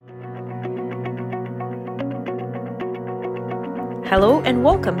Hello and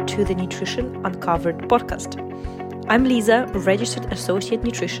welcome to the Nutrition Uncovered podcast. I'm Lisa, registered associate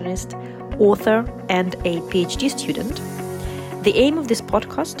nutritionist, author, and a PhD student. The aim of this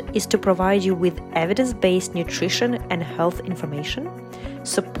podcast is to provide you with evidence-based nutrition and health information,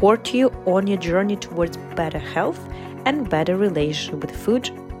 support you on your journey towards better health and better relationship with food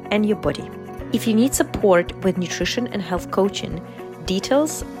and your body. If you need support with nutrition and health coaching,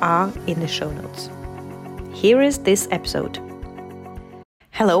 details are in the show notes. Here is this episode.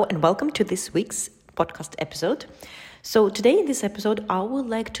 Hello and welcome to this week's podcast episode. So today in this episode, I would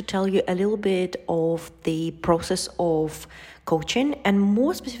like to tell you a little bit of the process of coaching, and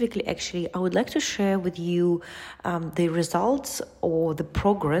more specifically, actually, I would like to share with you the results or the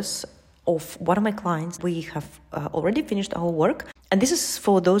progress of one of my clients. We have already finished our work, and this is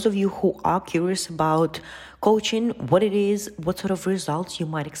for those of you who are curious about coaching, what it is, what sort of results you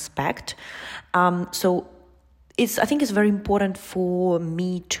might expect. I think it's very important for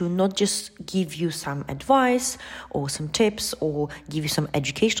me to not just give you some advice or some tips or give you some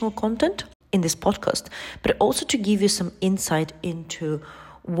educational content in this podcast, but also to give you some insight into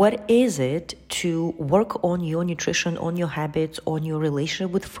what is it to work on your nutrition, on your habits, on your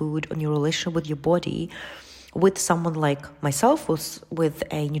relationship with food, on your relationship with your body, with someone like myself, with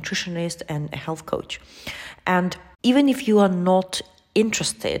a nutritionist and a health coach. And even if you are not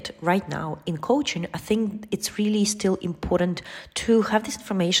interested right now in coaching, I think it's really still important to have this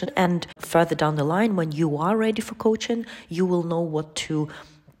information, and further down the line, when you are ready for coaching, you will know what to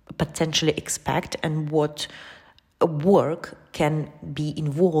potentially expect and what work can be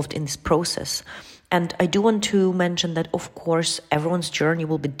involved in this process. And I do want to mention that, of course, everyone's journey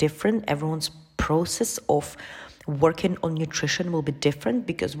will be different. Everyone's process of working on nutrition will be different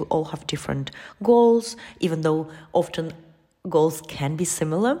because we all have different goals, even though often goals can be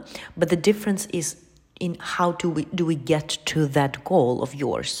similar, but the difference is in how do we get to that goal of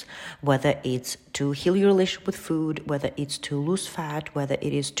yours, whether it's to heal your relationship with food, whether it's to lose fat, whether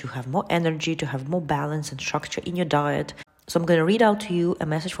it is to have more energy, to have more balance and structure in your diet. So I'm going to read out to you a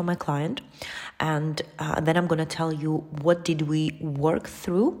message from my client, and then I'm going to tell you what did we work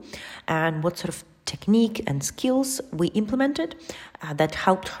through and what sort of technique and skills we implemented that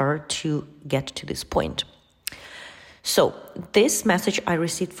helped her to get to this point. So this message I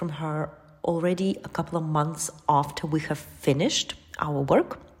received from her already a couple of months after we have finished our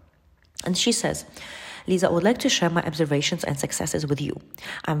work. And she says, Lisa, I would like to share my observations and successes with you.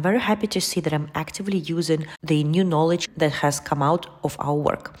 I'm very happy to see that I'm actively using the new knowledge that has come out of our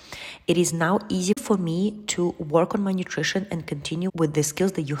work. It is now easy for me to work on my nutrition and continue with the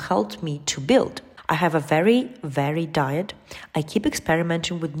skills that you helped me to build. I have a very varied diet. I keep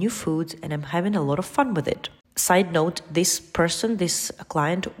experimenting with new foods and I'm having a lot of fun with it. Side note, this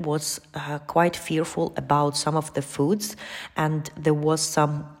client was quite fearful about some of the foods, and there was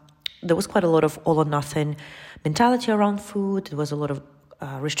quite a lot of all or nothing mentality around food. There was a lot of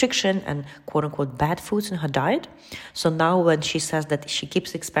restriction and quote unquote bad foods in her diet. So now when she says that she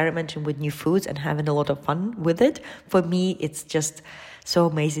keeps experimenting with new foods and having a lot of fun with it, for me, it's just so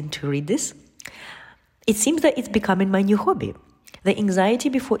amazing to read this. It seems that it's becoming my new hobby. The anxiety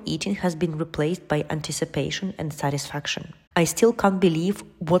before eating has been replaced by anticipation and satisfaction. I still can't believe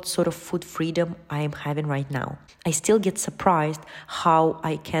what sort of food freedom I am having right now. I still get surprised how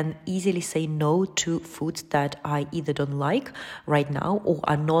I can easily say no to foods that I either don't like right now or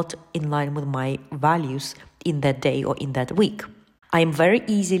are not in line with my values in that day or in that week. I am very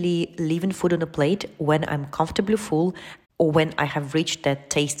easily leaving food on a plate when I'm comfortably full or when I have reached that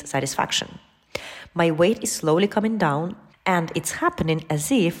taste satisfaction. My weight is slowly coming down, and it's happening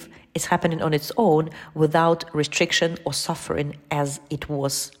as if it's happening on its own without restriction or suffering as it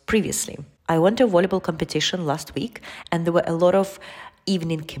was previously. I went to a volleyball competition last week, and there were a lot of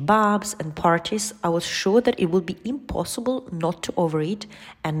evening kebabs and parties. I was sure that it would be impossible not to overeat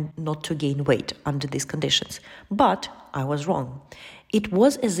and not to gain weight under these conditions. But I was wrong. It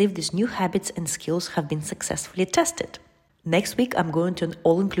was as if these new habits and skills have been successfully tested. Next week, I'm going to an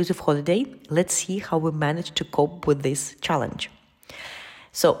all-inclusive holiday. Let's see how we manage to cope with this challenge.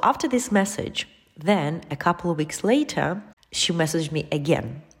 So after this message, then a couple of weeks later, she messaged me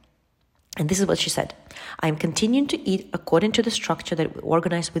again. And this is what she said. I'm continuing to eat according to the structure that we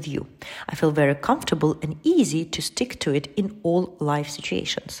organized with you. I feel very comfortable and easy to stick to it in all life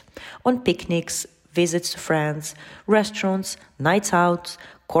situations. On picnics, visits to friends, restaurants, nights out,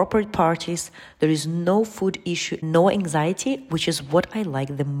 corporate parties, there is no food issue, no anxiety, which is what I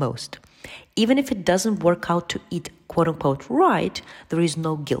like the most. Even if it doesn't work out to eat quote-unquote right, there is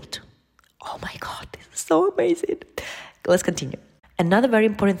no guilt. Oh my God, this is so amazing. Let's continue. Another very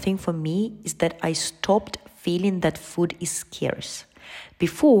important thing for me is that I stopped feeling that food is scarce.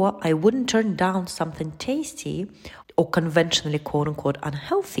 Before, I wouldn't turn down something tasty or conventionally quote-unquote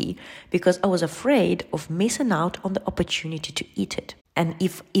unhealthy because I was afraid of missing out on the opportunity to eat it. And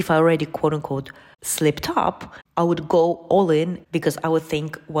if I already quote-unquote slipped up, I would go all in because I would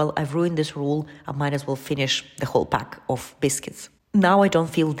think, well, I've ruined this rule, I might as well finish the whole pack of biscuits. Now I don't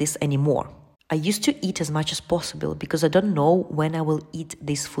feel this anymore. I used to eat as much as possible because I don't know when I will eat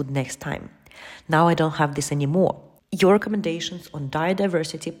this food next time. Now I don't have this anymore. Your recommendations on diet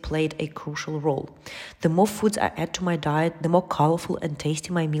diversity played a crucial role. The more foods I add to my diet, the more colorful and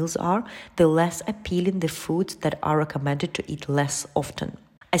tasty my meals are, the less appealing the foods that are recommended to eat less often.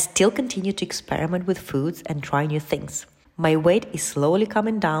 I still continue to experiment with foods and try new things. My weight is slowly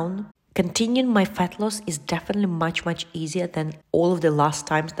coming down. Continuing my fat loss is definitely much easier than all of the last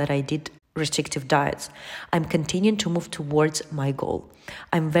times that I did restrictive diets. I'm continuing to move towards my goal.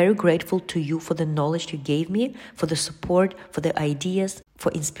 I'm very grateful to you for the knowledge you gave me, for the support, for the ideas, for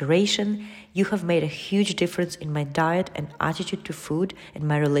inspiration. You have made a huge difference in my diet and attitude to food and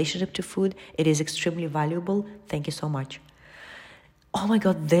my relationship to food. It is extremely valuable. Thank you so much. Oh my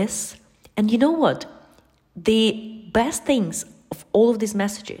God, this. And you know what? The best things of all of these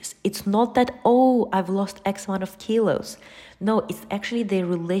messages, it's not that, oh, I've lost X amount of kilos. No, it's actually their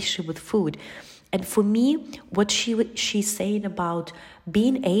relationship with food. And for me, what she's saying about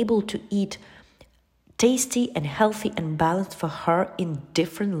being able to eat tasty and healthy and balanced for her in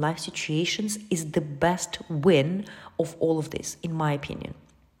different life situations is the best win of all of this, in my opinion.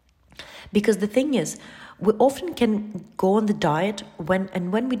 Because the thing is, we often can go on the diet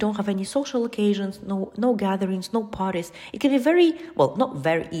when we don't have any social occasions, no gatherings, no parties. It can be not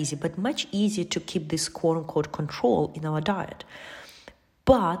very easy, but much easier to keep this quote-unquote control in our diet.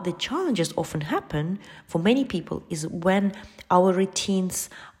 But the challenges often happen for many people is when our routines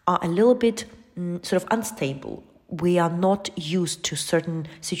are a little bit sort of unstable. We are not used to certain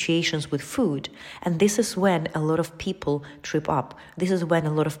situations with food. And this is when a lot of people trip up. This is when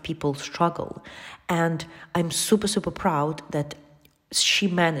a lot of people struggle. And I'm super proud that she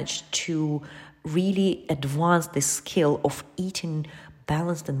managed to really advance the skill of eating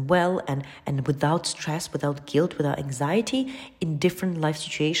balanced and well and without stress, without guilt, without anxiety in different life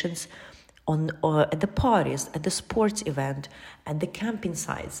situations at the parties, at the sports event, at the camping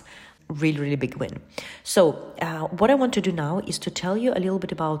sites. Really big win. So what I want to do now is to tell you a little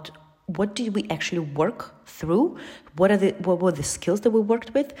bit about what did we actually work through, what were the skills that we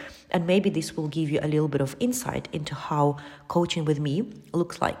worked with, and maybe this will give you a little bit of insight into how coaching with me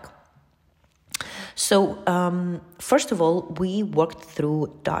looks like. So first of all, we worked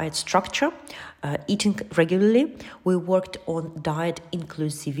through diet structure, eating regularly. We worked on diet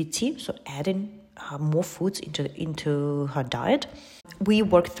inclusivity, so adding more foods into her diet. We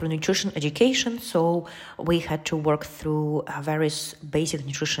worked through nutrition education, so we had to work through various basic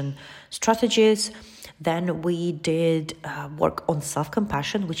nutrition strategies. Then we did work on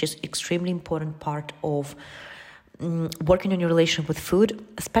self-compassion, which is extremely important part of working on your relationship with food,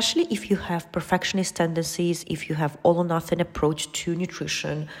 especially if you have perfectionist tendencies, if you have all or nothing approach to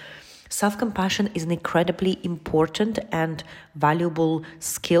nutrition. Self-compassion is an incredibly important and valuable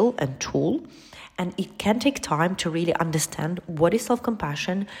skill and tool. And it can take time to really understand what is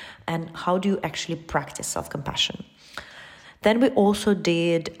self-compassion and how do you actually practice self-compassion. Then we also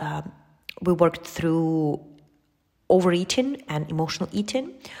we worked through overeating and emotional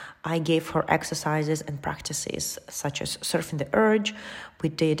eating. I gave her exercises and practices such as surfing the urge. We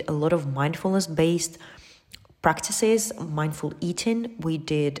did a lot of mindfulness-based practices, mindful eating. We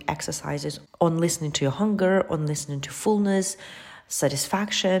did exercises on listening to your hunger, on listening to fullness,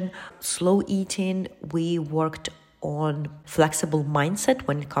 satisfaction, slow eating. We worked on flexible mindset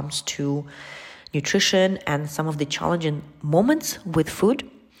when it comes to nutrition and some of the challenging moments with food.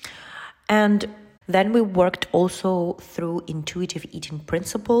 And then we worked also through intuitive eating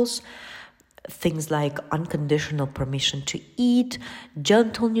principles, things like unconditional permission to eat,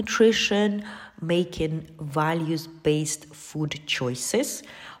 gentle nutrition, making values-based food choices.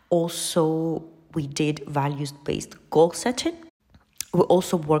 Also, we did values-based goal setting. We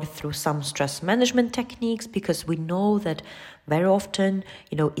also worked through some stress management techniques because we know that very often,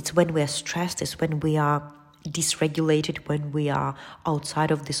 it's when we are stressed, it's when we are dysregulated, when we are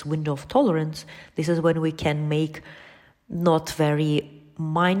outside of this window of tolerance. This is when we can make not very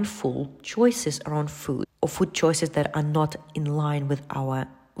mindful choices around food or food choices that are not in line with our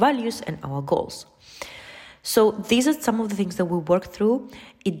values and our goals. So these are some of the things that we work through.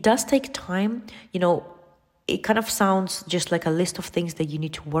 It does take time, it kind of sounds just like a list of things that you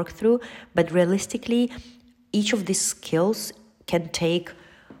need to work through, but realistically, each of these skills can take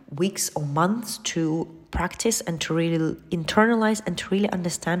weeks or months to practice and to really internalize and to really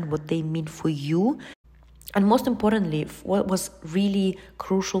understand what they mean for you. And most importantly, what was really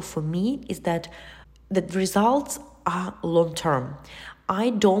crucial for me is that the results are long-term. I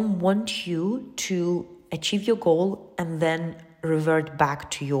don't want you to achieve your goal and then revert back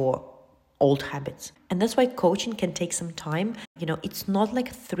to your old habits. And that's why coaching can take some time. It's not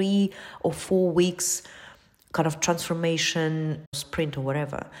like 3 or 4 weeks kind of transformation sprint or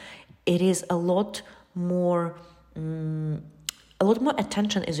whatever. It is a lot more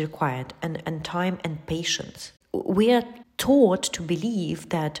attention is required and time and patience. We are taught to believe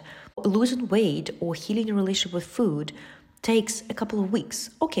that losing weight or healing your relationship with food takes a couple of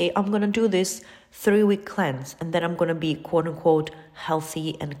weeks. Okay, I'm going to do this 3-week cleanse and then I'm going to be quote unquote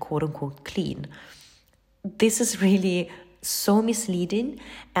healthy and quote unquote clean. This is really so misleading.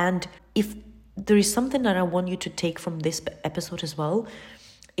 And if there is something that I want you to take from this episode as well,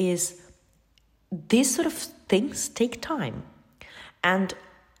 is these sort of things take time. And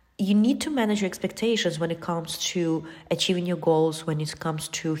you need to manage your expectations when it comes to achieving your goals, when it comes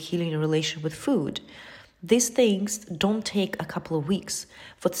to healing your relationship with food. These things don't take a couple of weeks.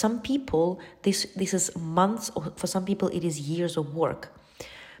 For some people, this is months, or for some people, it is years of work.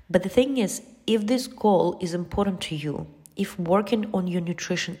 But the thing is, if this goal is important to you, if working on your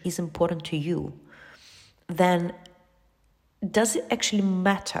nutrition is important to you, then does it actually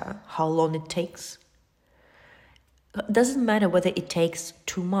matter how long it takes? It doesn't matter whether it takes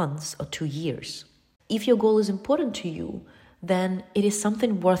 2 months or 2 years. If your goal is important to you, then it is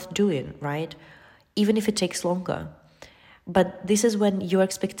something worth doing, right? Even if it takes longer. But this is when your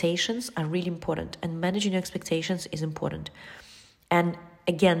expectations are really important, and managing your expectations is important. And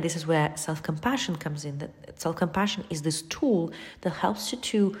again, this is where self-compassion comes in. That self-compassion is this tool that helps you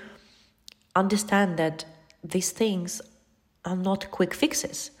to understand that these things are not quick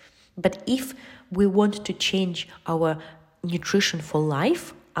fixes. But if we want to change our nutrition for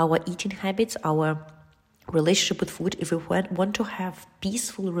life, our eating habits, our relationship with food, if we want to have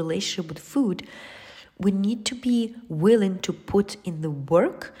peaceful relationship with food, we need to be willing to put in the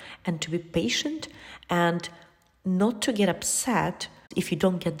work and to be patient and not to get upset if you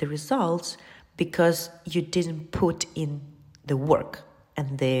don't get the results because you didn't put in the work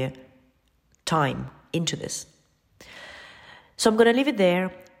and the time into this. So I'm going to leave it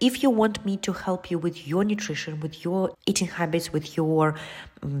there. If you want me to help you with your nutrition, with your eating habits, with your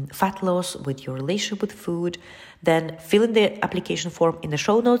fat loss, with your relationship with food, then fill in the application form in the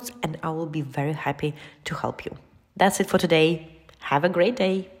show notes and I will be very happy to help you. That's it for today. Have a great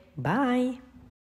day. Bye.